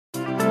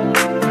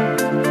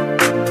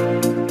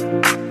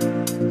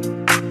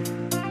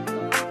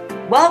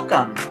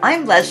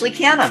I'm Leslie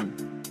Canham.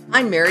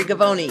 I'm Mary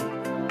Gavoni.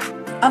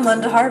 I'm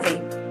Linda Harvey.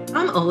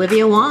 I'm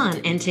Olivia Wan,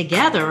 and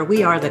together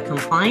we are the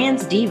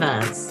Compliance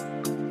Divas.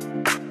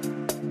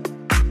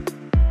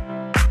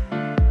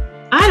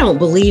 I don't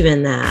believe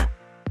in that.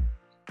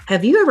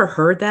 Have you ever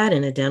heard that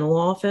in a dental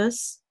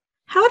office?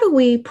 How do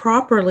we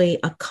properly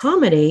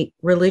accommodate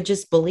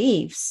religious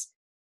beliefs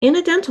in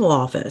a dental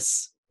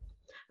office?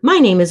 My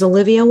name is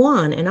Olivia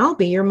Wan, and I'll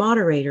be your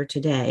moderator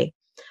today.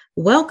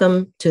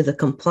 Welcome to the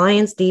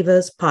Compliance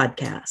Divas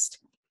podcast.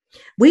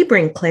 We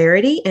bring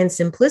clarity and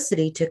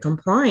simplicity to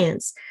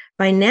compliance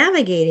by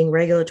navigating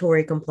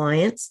regulatory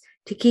compliance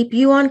to keep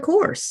you on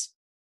course.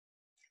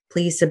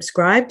 Please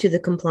subscribe to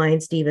the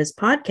Compliance Divas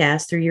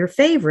podcast through your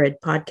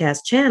favorite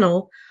podcast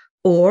channel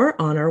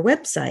or on our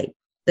website,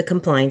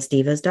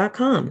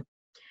 thecompliancedivas.com.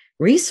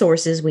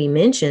 Resources we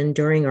mention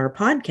during our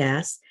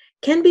podcast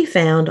can be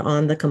found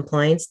on the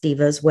Compliance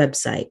Divas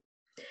website.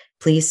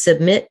 Please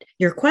submit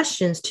your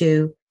questions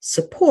to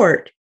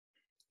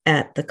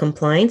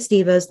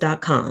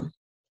support@thecompliancedivas.com.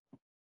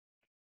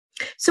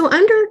 So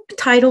under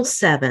Title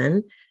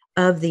VII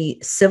of the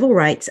Civil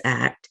Rights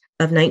Act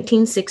of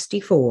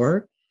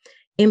 1964,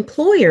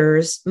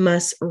 employers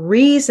must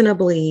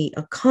reasonably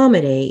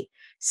accommodate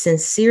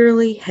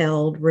sincerely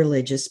held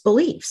religious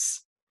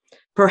beliefs.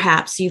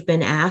 Perhaps you've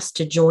been asked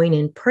to join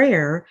in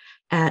prayer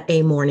at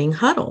a morning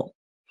huddle,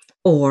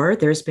 or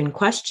there's been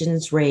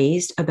questions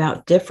raised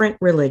about different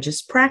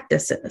religious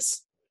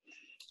practices.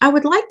 I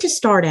would like to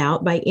start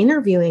out by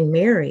interviewing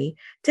Mary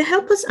to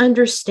help us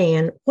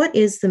understand what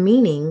is the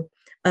meaning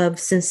of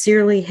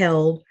sincerely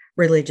held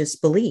religious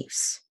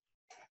beliefs.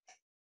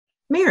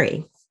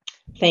 Mary.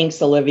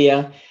 Thanks,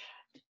 Olivia.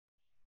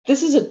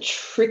 This is a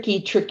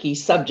tricky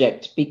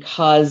subject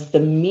because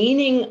the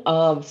meaning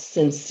of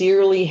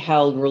sincerely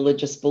held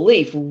religious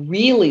belief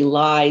really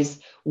lies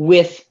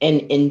with an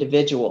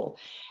individual.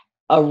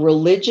 A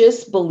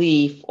religious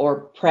belief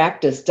or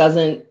practice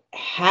doesn't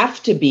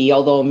have to be,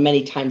 although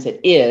many times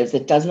it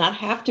does not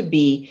have to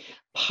be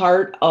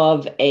part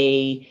of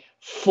a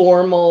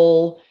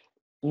formal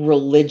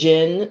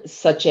religion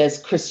such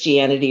as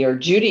Christianity or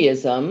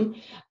Judaism.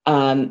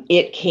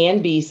 It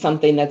can be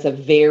something that's a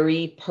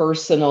very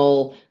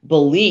personal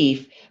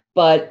belief,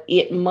 but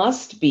it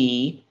must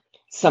be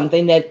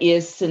something that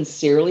is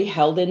sincerely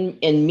held and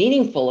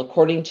meaningful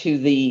according to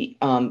the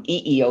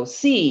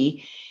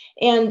EEOC.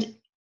 And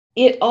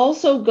it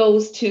also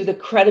goes to the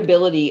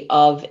credibility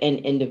of an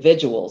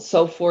individual.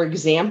 So, for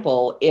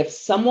example, if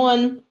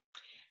someone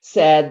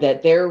said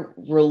that their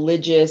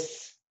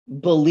religious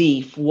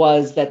belief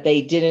was that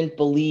they didn't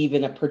believe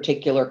in a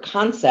particular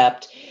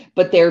concept,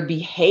 but their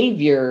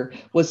behavior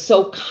was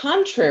so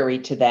contrary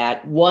to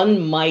that,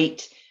 one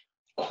might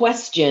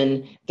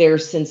question their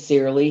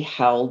sincerely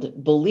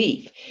held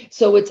belief.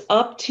 So it's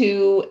up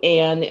to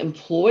an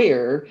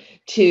employer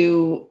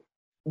to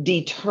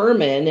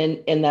determine,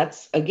 and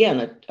that's,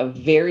 again, a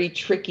very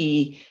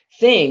tricky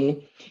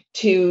thing,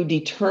 to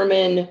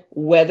determine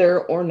whether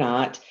or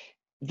not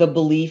the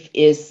belief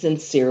is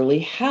sincerely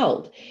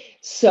held.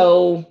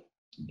 So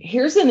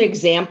here's an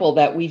example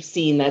that we've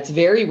seen that's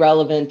very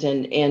relevant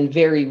and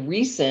very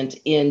recent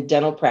in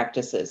dental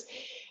practices.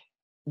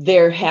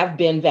 There have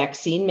been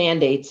vaccine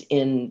mandates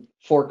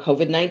for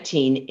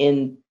COVID-19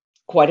 in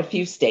quite a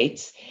few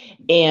states,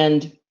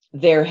 and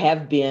there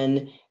have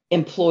been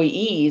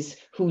employees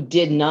who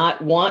did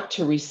not want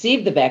to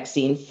receive the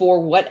vaccine for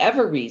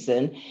whatever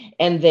reason,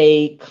 and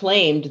they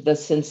claimed the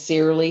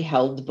sincerely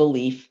held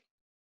belief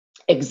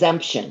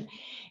exemption.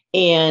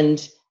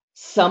 And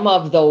some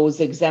of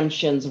those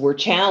exemptions were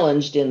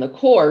challenged in the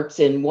courts.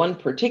 In one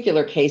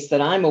particular case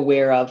that I'm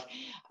aware of,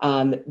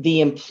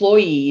 the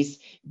employees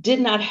did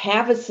not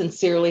have a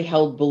sincerely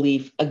held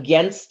belief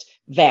against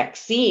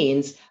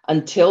vaccines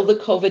until the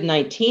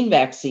COVID-19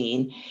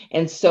 vaccine.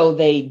 And so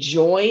they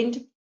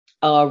joined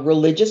a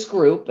religious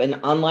group, an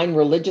online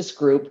religious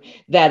group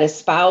that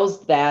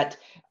espoused that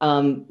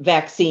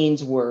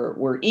vaccines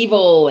were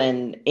evil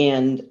and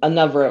a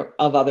number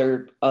of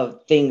other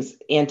things,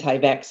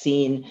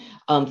 anti-vaccine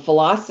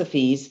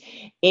philosophies.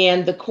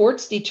 And the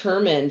courts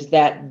determined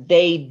that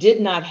they did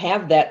not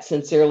have that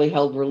sincerely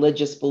held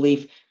religious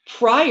belief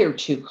prior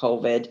to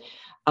COVID,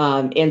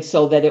 and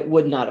so that it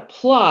would not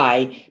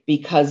apply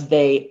because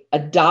they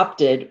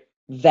adopted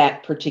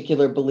that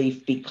particular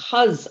belief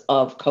because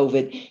of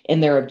COVID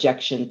and their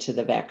objection to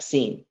the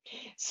vaccine.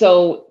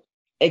 So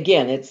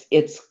again,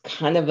 it's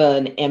kind of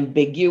an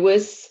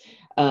ambiguous,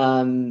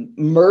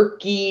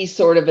 murky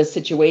sort of a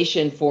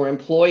situation for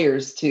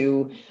employers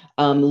to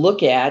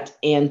look at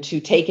and to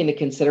take into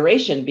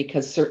consideration,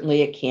 because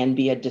certainly it can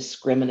be a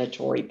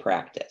discriminatory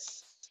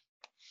practice.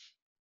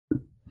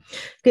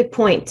 Good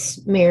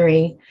points,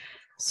 Mary.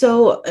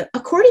 So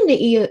according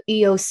to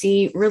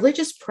EOC,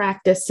 religious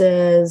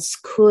practices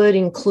could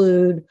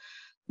include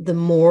the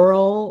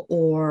moral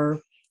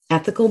or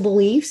ethical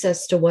beliefs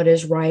as to what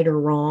is right or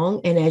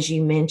wrong. And as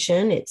you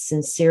mentioned, it's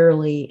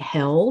sincerely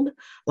held,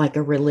 like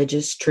a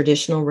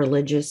traditional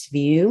religious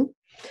view.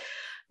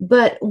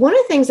 But one of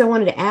the things I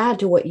wanted to add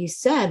to what you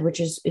said,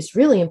 which is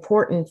really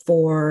important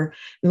for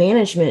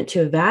management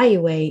to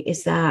evaluate,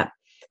 is that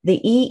the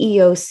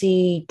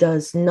EEOC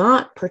does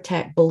not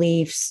protect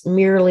beliefs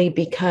merely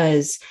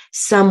because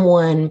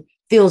someone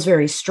feels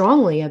very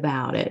strongly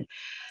about it.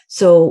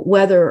 So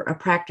whether a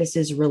practice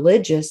is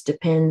religious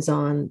depends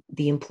on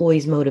the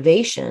employee's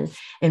motivation.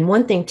 And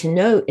one thing to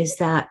note is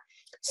that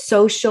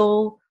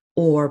social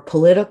or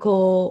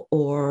political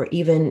or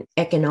even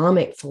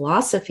economic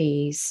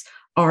philosophies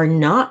are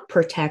not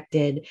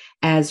protected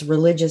as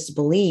religious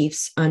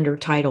beliefs under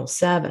Title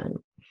VII.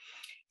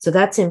 So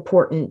that's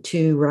important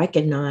to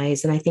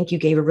recognize. And I think you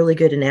gave a really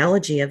good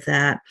analogy of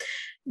that.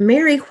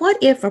 Mary, what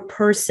if a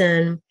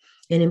person,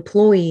 an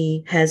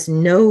employee, has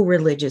no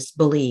religious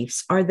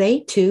beliefs? Are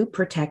they too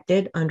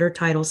protected under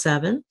Title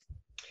VII?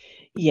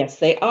 Yes,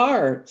 they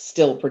are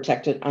still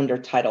protected under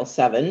Title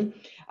VII.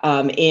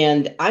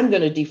 And I'm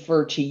going to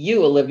defer to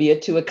you, Olivia,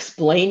 to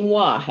explain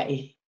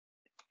why.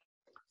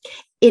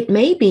 It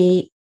may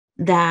be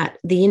that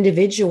the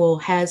individual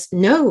has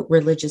no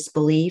religious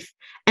belief,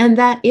 and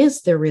that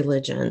is their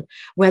religion,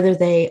 whether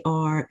they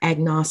are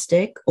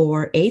agnostic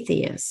or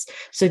atheists.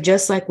 So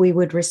just like we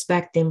would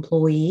respect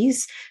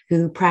employees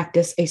who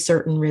practice a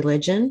certain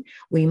religion,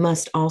 we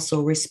must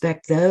also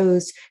respect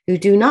those who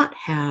do not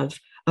have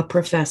a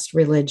professed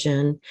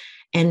religion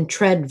and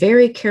tread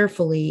very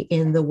carefully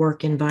in the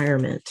work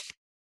environment.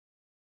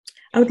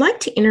 I would like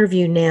to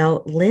interview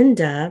now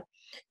Linda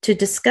to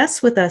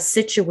discuss with us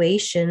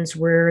situations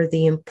where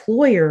the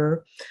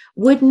employer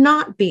would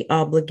not be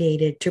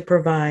obligated to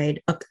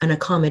provide an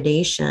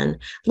accommodation.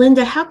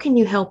 Linda, how can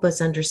you help us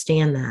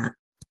understand that?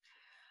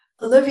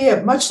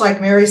 Olivia, much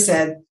like Mary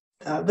said,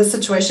 this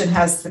situation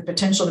has the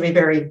potential to be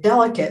very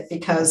delicate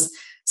because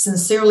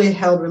sincerely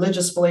held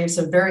religious beliefs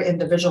are very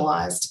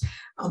individualized.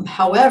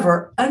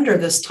 However, under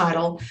this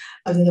title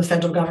of the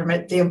federal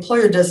government, the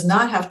employer does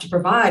not have to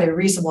provide a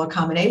reasonable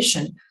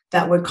accommodation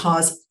that would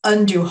cause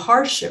undue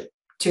hardship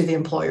to the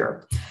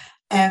employer.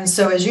 And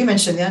so, as you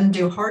mentioned, the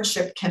undue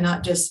hardship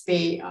cannot just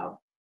be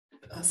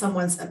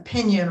someone's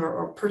opinion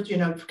or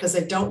because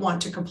they don't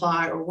want to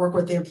comply or work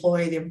with the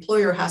employee. The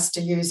employer has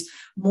to use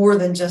more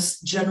than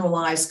just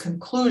generalized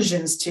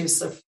conclusions to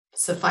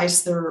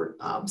suffice their,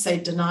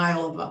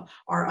 denial of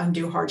our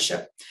undue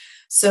hardship.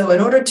 So in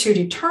order to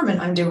determine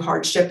undue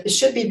hardship, it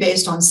should be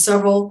based on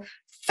several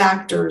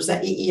factors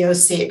that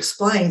EEOC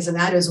explains, and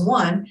that is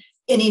one,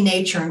 any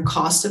nature and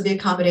cost of the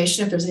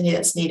accommodation, if there's any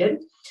that's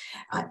needed.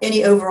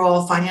 Any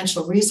overall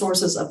financial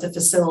resources of the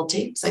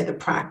facility, say the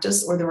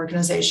practice or the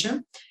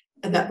organization,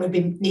 that would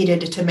be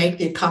needed to make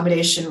the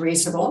accommodation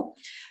reasonable.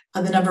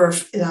 The number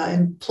of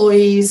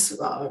employees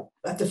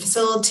at the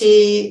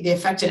facility, the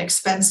effect and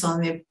expense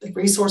on the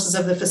resources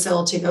of the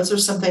facility. Those are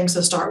some things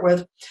to start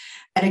with.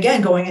 And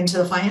again, going into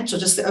the financial,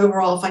 just the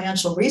overall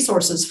financial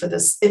resources for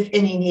this, if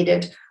any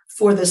needed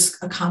for this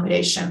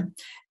accommodation.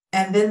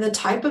 And then the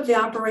type of the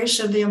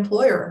operation of the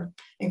employer,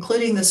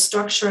 including the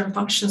structure and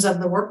functions of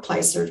the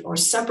workplace or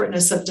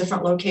separateness of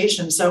different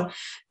locations. So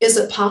is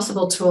it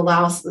possible to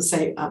allow, let's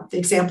say, the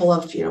example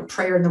of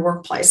prayer in the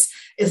workplace,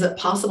 is it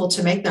possible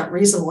to make that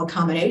reasonable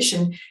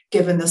accommodation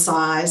given the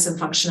size and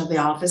function of the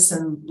office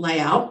and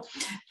layout?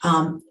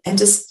 And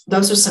just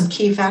those are some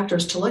key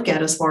factors to look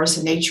at as far as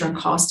the nature and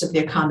cost of the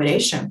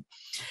accommodation.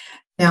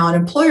 Now, an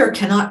employer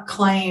cannot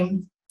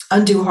claim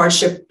undue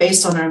hardship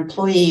based on an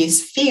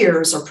employee's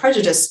fears or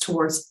prejudice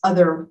towards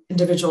other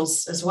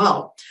individuals as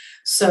well.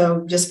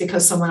 So just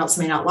because someone else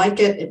may not like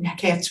it,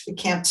 we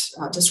can't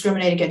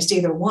discriminate against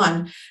either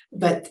one,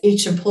 but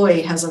each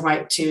employee has a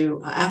right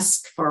to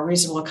ask for a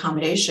reasonable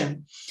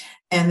accommodation.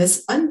 And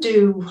this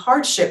undue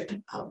hardship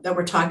that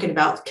we're talking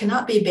about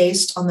cannot be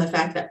based on the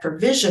fact that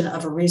provision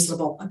of a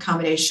reasonable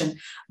accommodation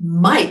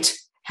might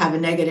have a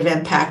negative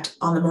impact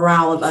on the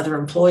morale of other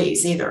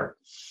employees either.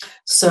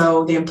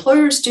 So the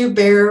employers do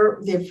bear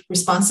the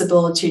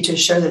responsibility to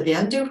show that the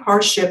undue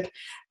hardship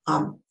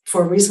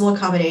for reasonable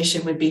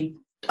accommodation would be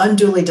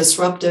unduly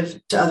disruptive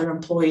to other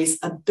employees'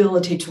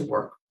 ability to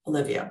work.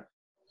 Olivia.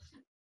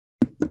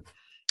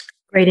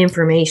 Great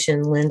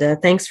information, Linda.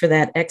 Thanks for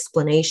that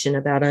explanation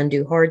about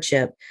undue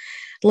hardship.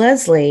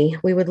 Leslie,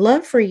 we would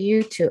love for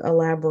you to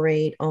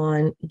elaborate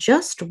on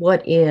just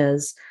what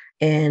is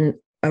a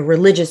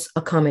religious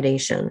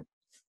accommodation.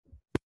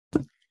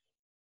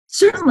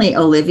 Certainly,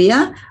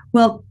 Olivia.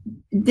 Well,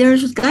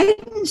 there's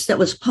guidance that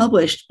was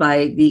published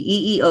by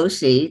the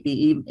EEOC,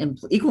 the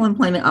Equal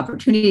Employment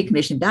Opportunity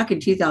Commission, back in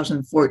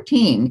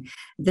 2014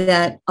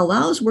 that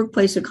allows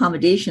workplace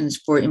accommodations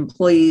for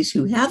employees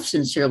who have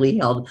sincerely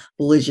held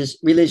religious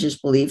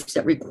beliefs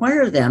that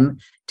require them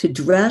to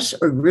dress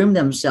or groom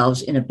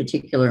themselves in a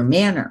particular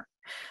manner.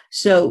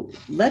 So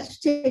let's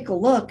take a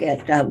look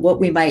at what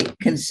we might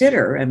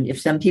consider. I mean, if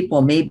some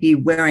people may be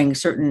wearing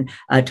certain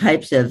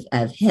types of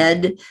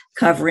head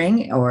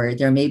covering, or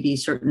there may be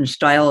certain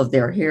style of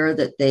their hair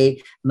that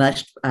they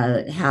must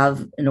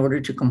have in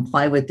order to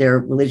comply with their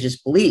religious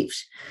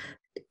beliefs.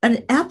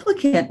 An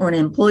applicant or an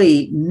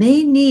employee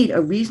may need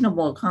a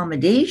reasonable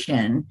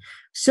accommodation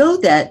so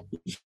that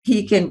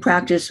he can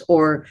practice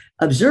or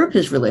observe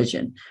his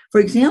religion.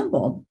 For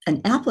example,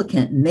 an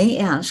applicant may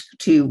ask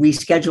to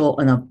reschedule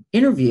an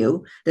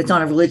interview that's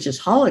on a religious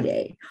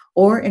holiday,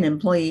 or an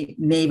employee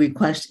may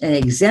request an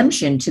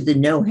exemption to the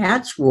no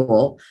hats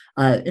rule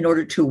in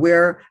order to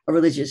wear a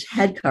religious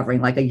head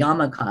covering like a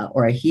yarmulke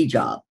or a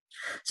hijab.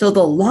 So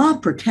the law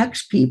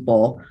protects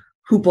people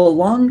who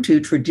belong to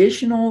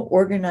traditional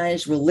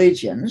organized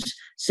religions,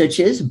 such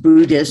as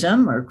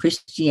Buddhism or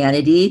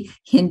Christianity,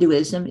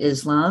 Hinduism,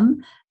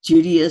 Islam,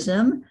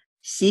 Judaism,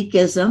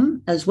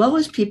 Sikhism, as well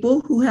as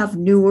people who have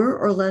newer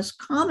or less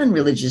common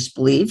religious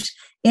beliefs,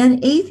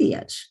 and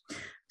atheists.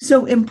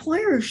 So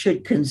employers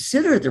should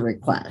consider the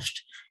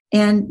request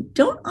and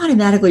don't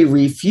automatically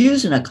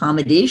refuse an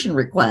accommodation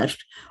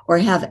request or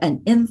have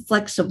an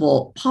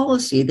inflexible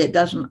policy that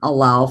doesn't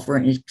allow for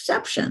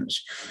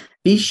exceptions.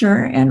 Be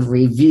sure and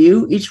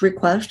review each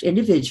request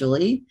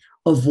individually.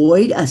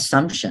 Avoid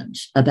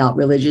assumptions about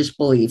religious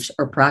beliefs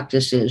or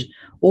practices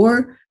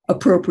or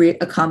appropriate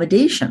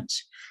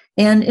accommodations.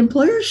 And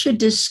employers should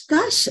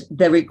discuss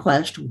the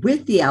request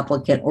with the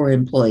applicant or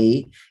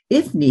employee,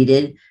 if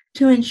needed,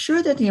 to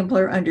ensure that the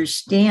employer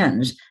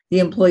understands the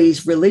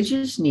employee's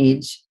religious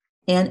needs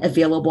and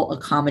available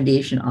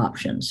accommodation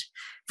options.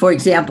 For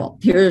example,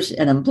 here's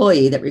an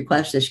employee that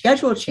requests a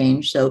schedule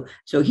change so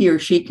he or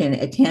she can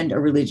attend a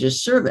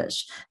religious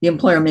service. The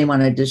employer may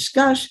want to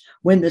discuss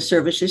when the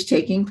service is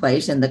taking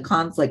place and the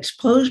conflicts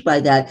posed by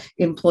that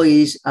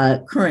employee's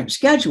current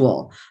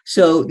schedule,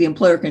 so the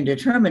employer can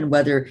determine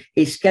whether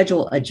a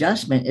schedule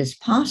adjustment is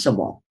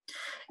possible.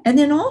 And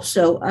then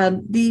also,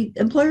 the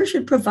employer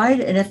should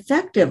provide an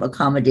effective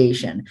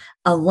accommodation,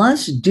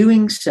 unless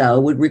doing so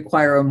would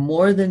require a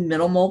more than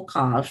minimal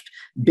cost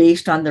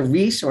based on the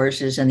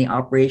resources and the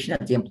operation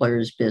of the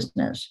employer's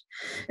business.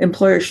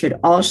 Employers should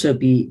also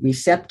be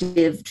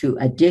receptive to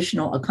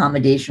additional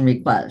accommodation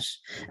requests.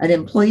 An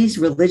employee's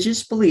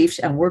religious beliefs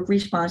and work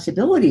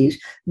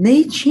responsibilities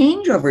may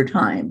change over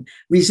time,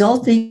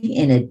 resulting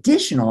in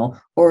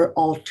additional or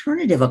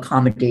alternative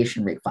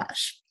accommodation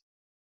requests.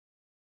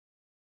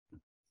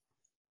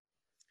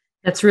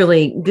 That's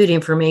really good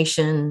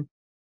information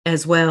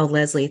as well,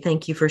 Leslie.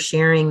 Thank you for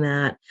sharing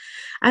that.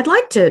 I'd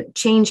like to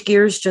change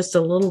gears just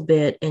a little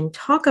bit and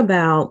talk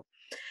about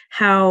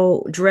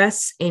how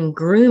dress and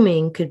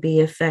grooming could be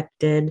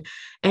affected,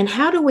 and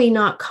how do we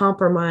not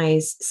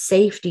compromise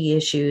safety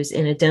issues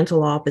in a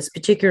dental office,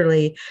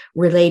 particularly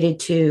related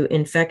to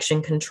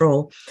infection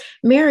control.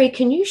 Mary,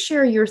 can you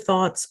share your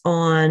thoughts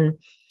on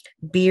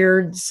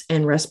beards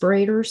and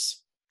respirators?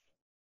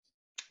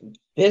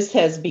 This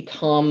has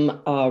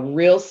become a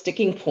real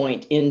sticking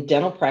point in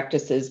dental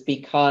practices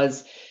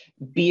because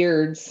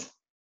beards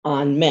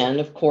on men,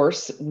 of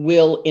course,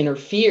 will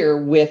interfere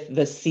with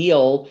the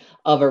seal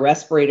of a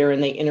respirator,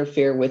 and they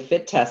interfere with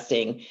fit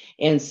testing.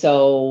 And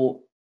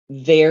so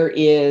there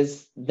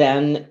is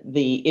then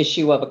the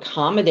issue of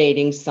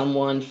accommodating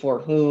someone for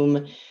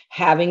whom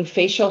having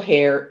facial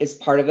hair is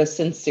part of a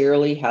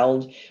sincerely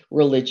held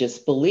religious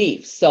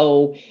belief.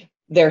 So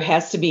there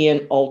has to be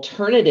an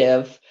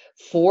alternative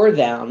for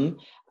them,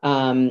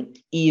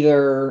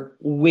 either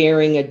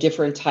wearing a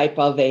different type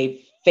of a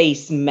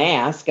face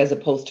mask as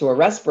opposed to a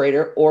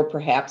respirator, or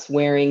perhaps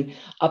wearing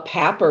a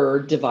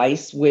PAPR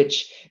device,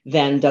 which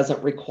then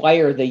doesn't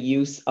require the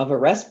use of a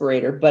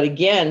respirator. But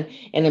again,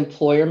 an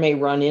employer may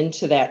run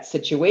into that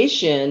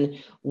situation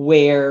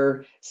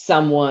where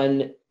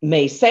someone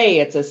may say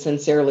it's a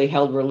sincerely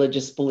held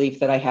religious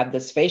belief that I have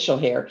this facial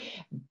hair,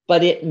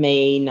 but it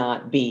may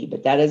not be.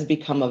 But that has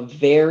become a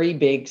very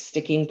big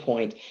sticking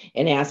point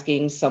in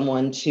asking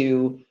someone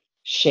to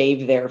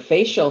shave their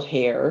facial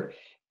hair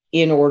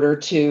in order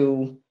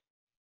to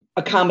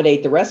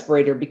accommodate the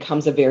respirator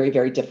becomes a very,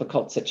 very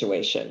difficult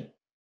situation.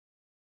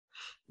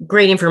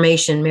 Great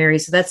information, Mary.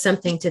 So that's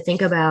something to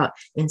think about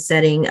in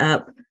setting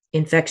up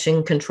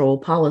infection control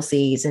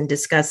policies and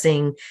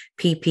discussing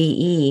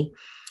PPE.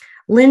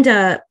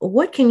 Linda,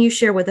 what can you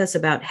share with us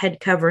about head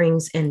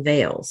coverings and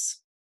veils?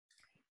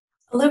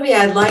 Olivia,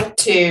 I'd like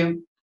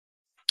to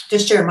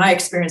just share my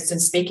experience in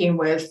speaking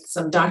with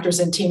some doctors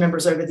and team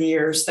members over the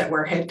years that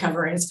wear head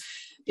coverings,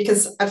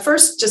 because at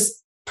first,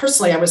 just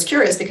personally, I was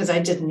curious because I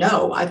didn't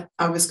know.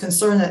 I was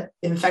concerned that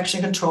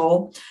infection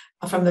control,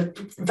 from the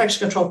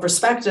infection control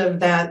perspective,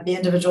 that the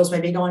individuals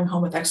may be going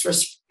home with extra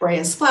spray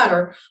and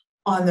splatter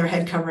on their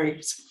head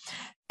coverings.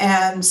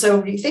 And so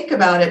when you think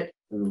about it,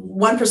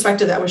 one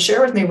perspective that was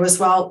shared with me was,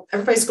 well,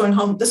 everybody's going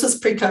home. This is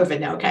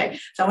pre-COVID now, okay?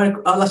 So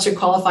I'll let you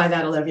qualify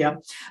that, Olivia.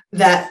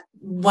 That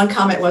one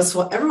comment was,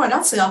 well, everyone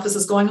else in the office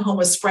is going home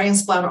with spray and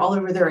splatter all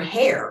over their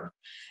hair,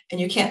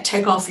 and you can't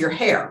take off your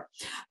hair.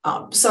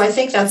 So I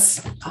think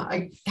that's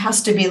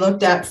has to be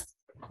looked at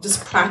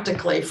just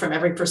practically from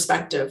every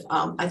perspective.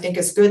 I think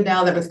it's good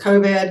now that with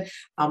COVID,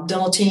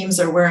 dental teams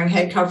are wearing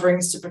head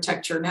coverings to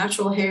protect your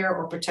natural hair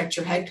or protect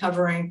your head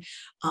covering.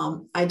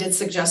 I did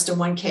suggest in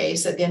one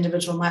case that the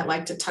individual might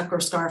like to tuck her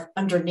scarf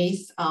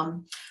underneath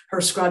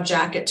her scrub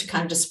jacket to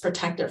kind of just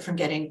protect it from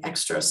getting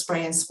extra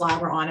spray and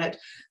splatter on it.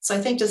 So I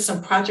think just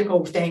some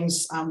practical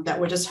things that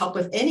would just help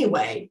with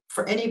anyway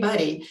for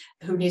anybody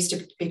who needs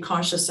to be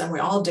cautious, and we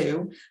all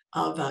do,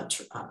 of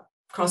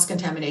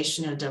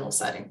cross-contamination in a dental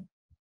setting.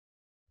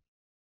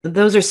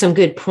 Those are some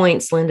good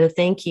points, Linda.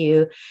 Thank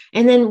you.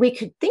 And then we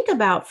could think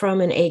about from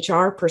an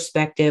HR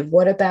perspective,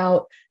 what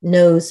about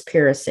nose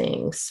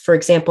piercings? For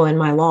example, in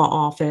my law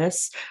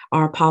office,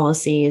 our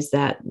policy is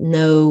that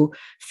no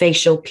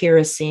facial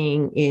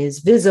piercing is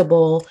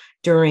visible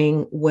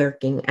during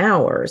working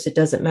hours. It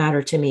doesn't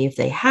matter to me if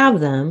they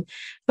have them,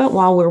 but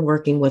while we're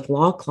working with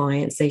law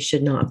clients, they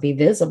should not be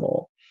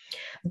visible.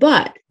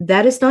 But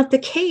that is not the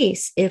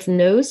case if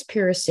nose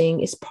piercing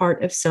is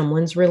part of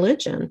someone's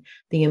religion.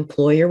 The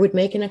employer would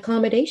make an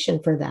accommodation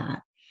for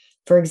that.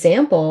 For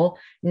example,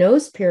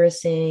 nose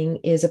piercing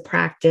is a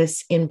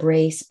practice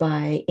embraced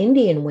by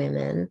Indian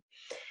women,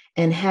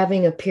 and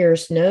having a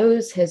pierced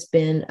nose has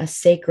been a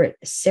sacred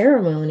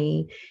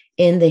ceremony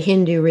in the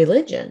Hindu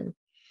religion.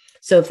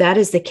 So if that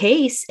is the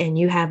case and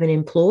you have an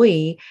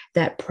employee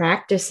that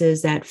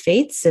practices that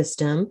faith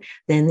system,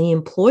 then the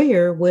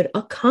employer would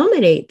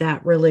accommodate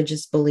that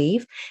religious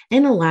belief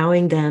and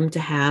allowing them to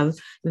have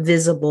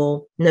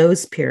visible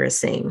nose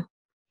piercing.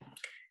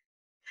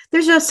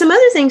 There's some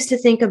other things to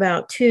think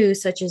about too,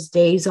 such as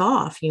days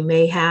off. You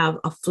may have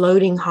a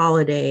floating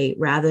holiday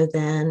rather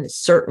than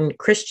certain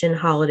Christian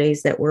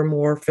holidays that we're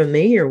more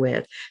familiar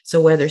with. So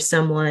whether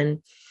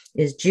someone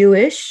is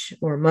Jewish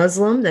or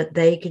Muslim, that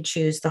they could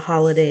choose the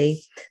holiday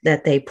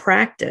that they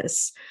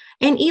practice.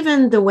 And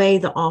even the way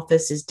the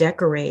office is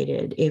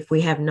decorated. If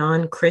we have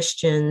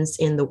non-Christians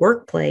in the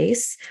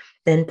workplace,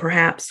 then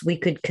perhaps we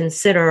could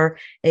consider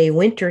a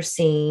winter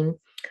scene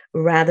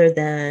rather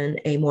than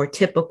a more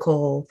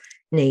typical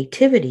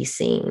nativity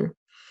scene.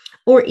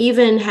 Or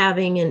even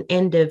having an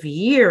end of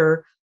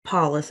year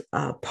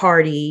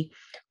party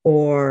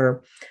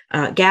or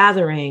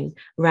gathering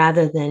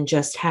rather than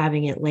just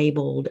having it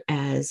labeled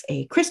as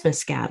a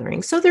Christmas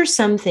gathering. So there's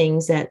some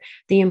things that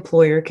the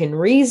employer can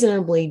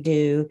reasonably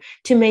do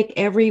to make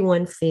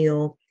everyone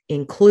feel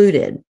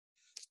included.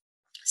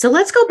 So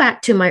let's go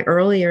back to my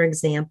earlier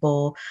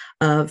example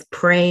of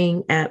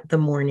praying at the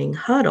morning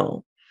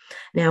huddle.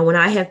 Now, when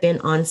I have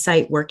been on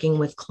site working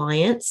with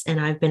clients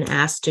and I've been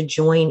asked to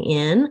join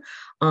in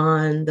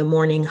on the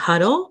morning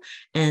huddle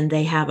and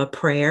they have a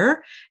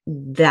prayer,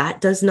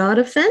 that does not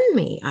offend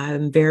me.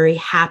 I'm very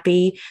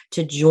happy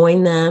to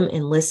join them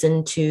and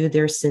listen to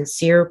their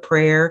sincere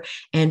prayer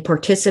and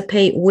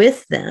participate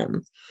with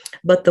them.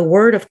 But the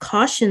word of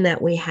caution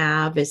that we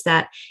have is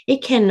that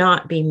it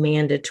cannot be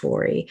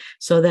mandatory,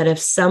 so that if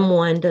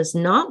someone does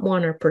not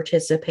want to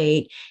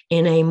participate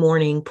in a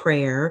morning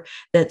prayer,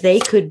 that they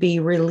could be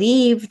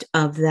relieved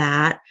of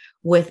that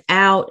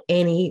without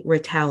any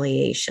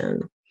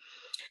retaliation.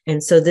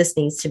 And so this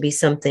needs to be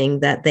something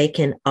that they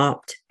can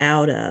opt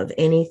out of.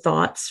 Any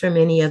thoughts from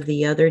any of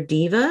the other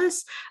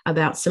divas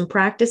about some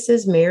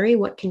practices? Mary,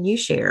 what can you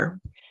share?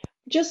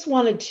 Just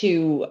wanted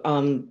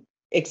to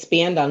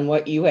expand on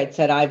what you had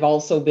said. I've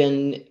also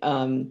been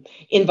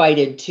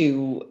invited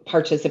to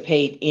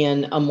participate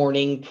in a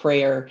morning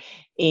prayer.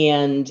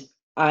 And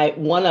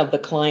one of the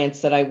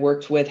clients that I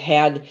worked with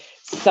had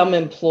some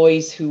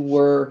employees who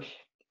were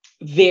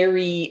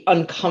very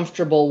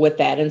uncomfortable with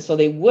that. And so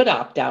they would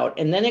opt out.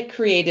 And then it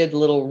created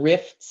little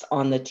rifts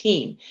on the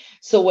team.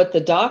 So what the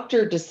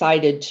doctor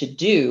decided to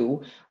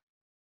do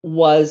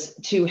was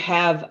to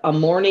have a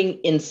morning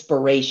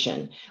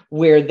inspiration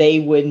where they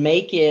would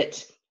make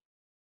it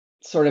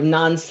sort of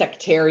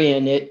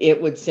non-sectarian.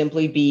 It would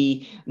simply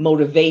be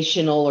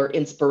motivational or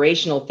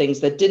inspirational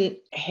things that didn't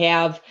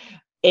have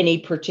any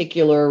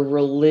particular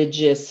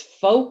religious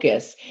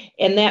focus.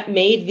 And that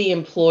made the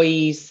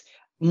employees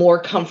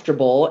more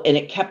comfortable and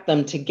it kept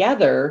them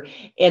together.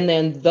 And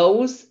then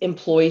those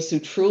employees who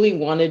truly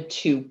wanted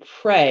to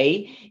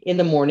pray in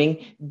the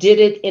morning did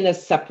it in a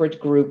separate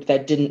group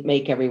that didn't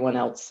make everyone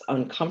else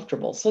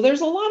uncomfortable. So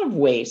there's a lot of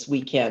ways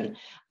we can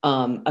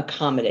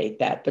accommodate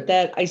that, but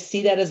that I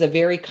see that as a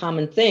very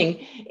common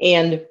thing.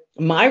 And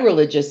my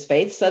religious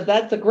faith said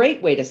that's a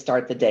great way to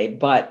start the day,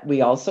 but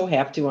we also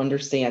have to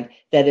understand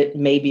that it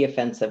may be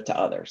offensive to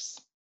others.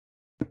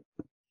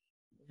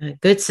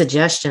 Good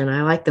suggestion.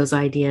 I like those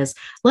ideas.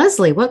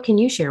 Leslie, what can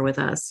you share with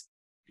us?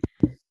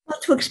 Well,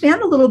 to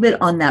expand a little bit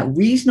on that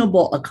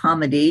reasonable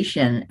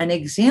accommodation, an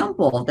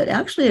example that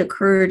actually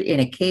occurred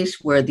in a case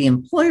where the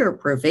employer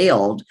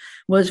prevailed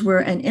was where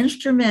an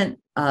instrument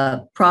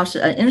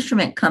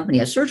company,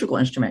 a surgical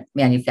instrument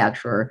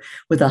manufacturer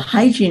with a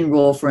hygiene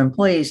rule for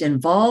employees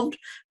involved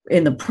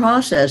in the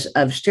process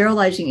of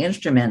sterilizing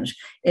instruments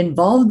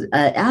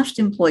asked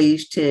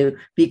employees to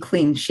be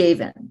clean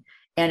shaven.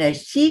 And a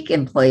Sikh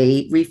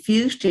employee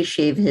refused to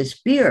shave his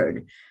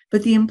beard,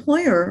 but the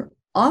employer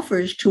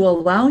offers to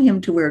allow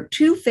him to wear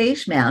 2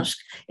 face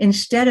masks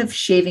instead of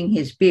shaving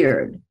his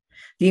beard.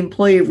 The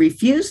employee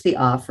refused the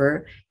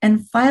offer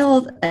and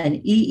filed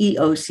an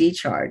EEOC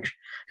charge.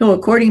 So,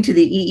 according to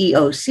the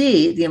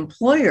EEOC, the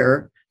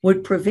employer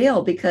would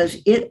prevail because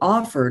it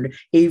offered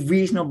a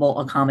reasonable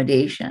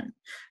accommodation.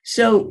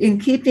 So, in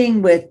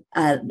keeping with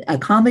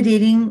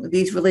accommodating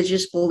these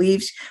religious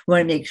beliefs, we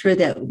want to make sure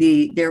that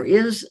there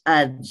is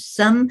a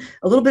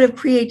little bit of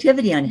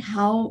creativity on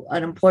how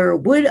an employer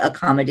would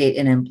accommodate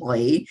an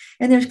employee,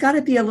 and there's got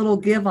to be a little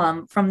give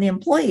on from the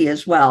employee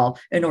as well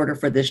in order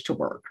for this to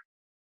work.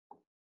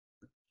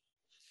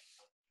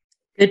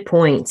 Good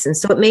points. And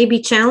so it may be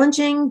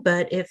challenging,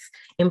 but if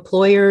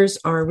employers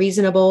are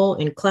reasonable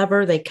and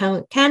clever, they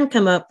can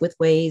come up with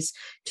ways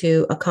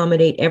to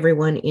accommodate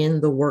everyone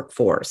in the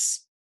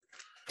workforce.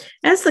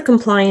 As the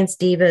Compliance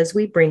Divas,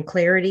 we bring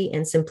clarity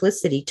and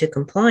simplicity to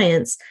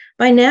compliance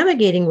by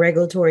navigating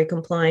regulatory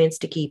compliance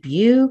to keep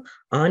you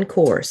on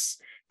course.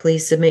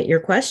 Please submit your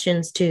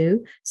questions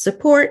to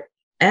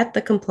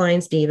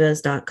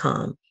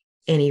support@thecompliancedivas.com.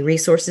 Any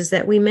resources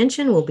that we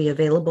mention will be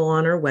available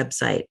on our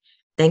website.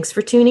 Thanks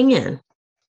for tuning in.